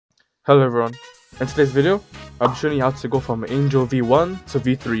Hello everyone, in today's video, I'll be showing you how to go from Angel V1 to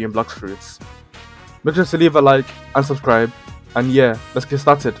V3 in bloxfruits. Make sure to leave a like and subscribe, and yeah, let's get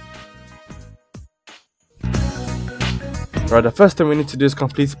started. Right, the first thing we need to do is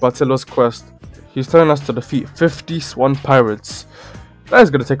complete Bartillo's quest. He's telling us to defeat 50 swan pirates. That is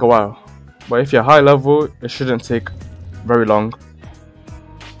going to take a while, but if you're high level, it shouldn't take very long.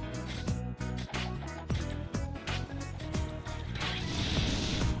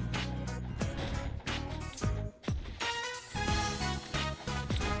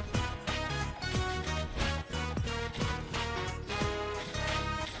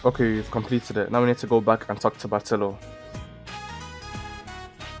 Okay, we've completed it. Now we need to go back and talk to Bartillo.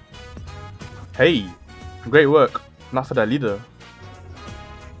 Hey, great work. Now for the leader.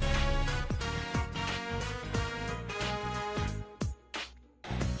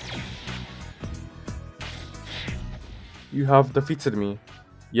 You have defeated me.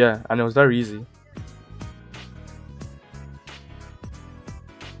 Yeah, and it was very easy.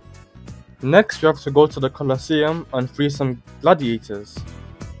 Next, we have to go to the Colosseum and free some gladiators.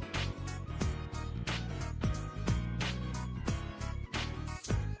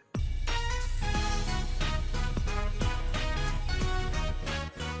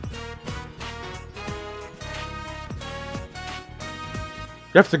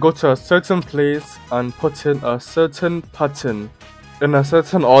 You have to go to a certain place and put in a certain pattern in a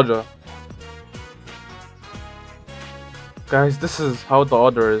certain order. Guys, this is how the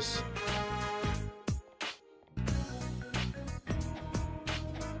order is.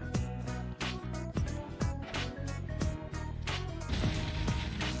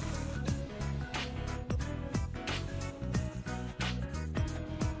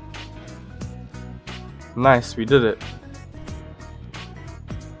 Nice, we did it.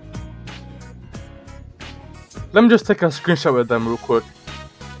 Let me just take a screenshot with them real quick.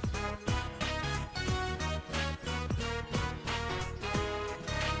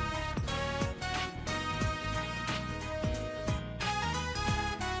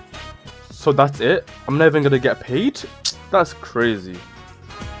 So that's it? I'm not even gonna get paid? That's crazy.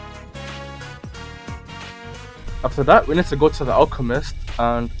 After that, we need to go to the alchemist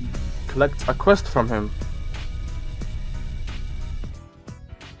and collect a quest from him.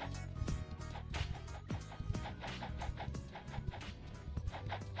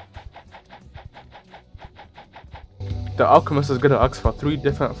 The alchemist is going to ask for 3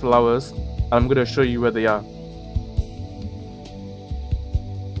 different flowers, and I'm going to show you where they are.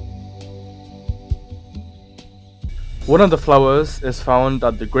 One of the flowers is found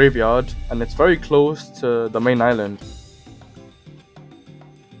at the graveyard, and it's very close to the main island.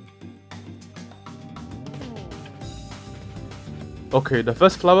 Okay, the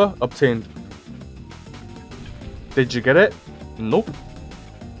first flower obtained. Did you get it? Nope.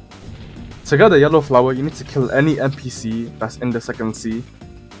 To get the yellow flower, you need to kill any NPC that's in the second sea,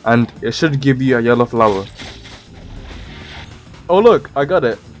 and it should give you a yellow flower. Oh look, I got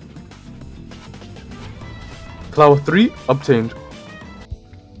it. Flower 3 obtained.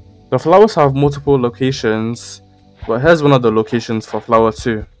 The flowers have multiple locations, but here's one of the locations for flower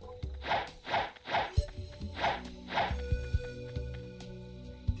 2.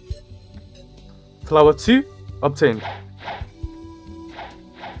 Flower 2 obtained.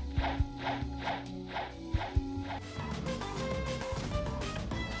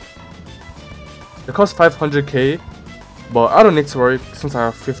 It costs 500k, but I don't need to worry since I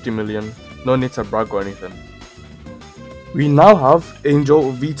have 50 million. No need to brag or anything. We now have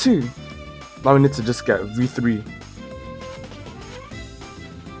Angel V2. Now we need to just get V3.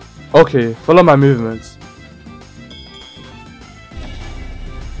 Okay, follow my movements.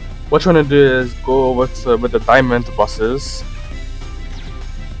 What you want to do is go over to with the diamond bosses.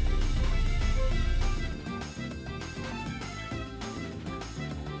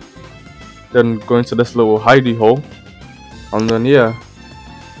 Then go into this little hidey hole, and then yeah.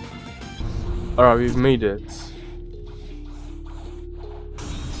 Alright, we've made it.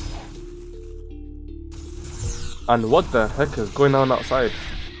 And what the heck is going on outside?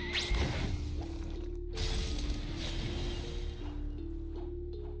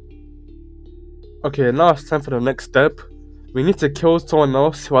 Okay, now it's time for the next step. We need to kill someone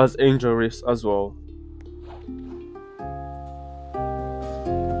else who has angel race as well.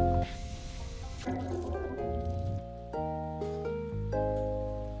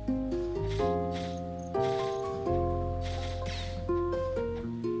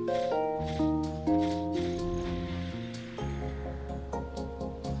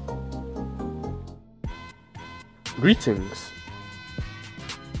 Greetings.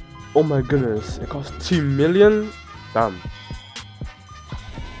 Oh my goodness, it costs 2 million? Damn.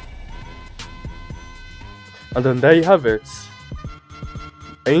 And then there you have it.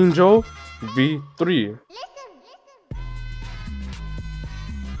 Angel v3.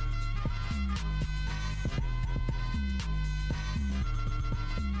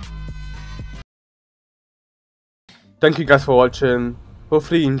 Thank you guys for watching.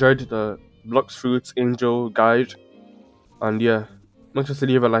 Hopefully you enjoyed the bloxfruits Angel guide. And yeah, make sure to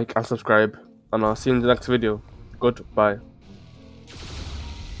leave a like and subscribe. And I'll see you in the next video. Goodbye.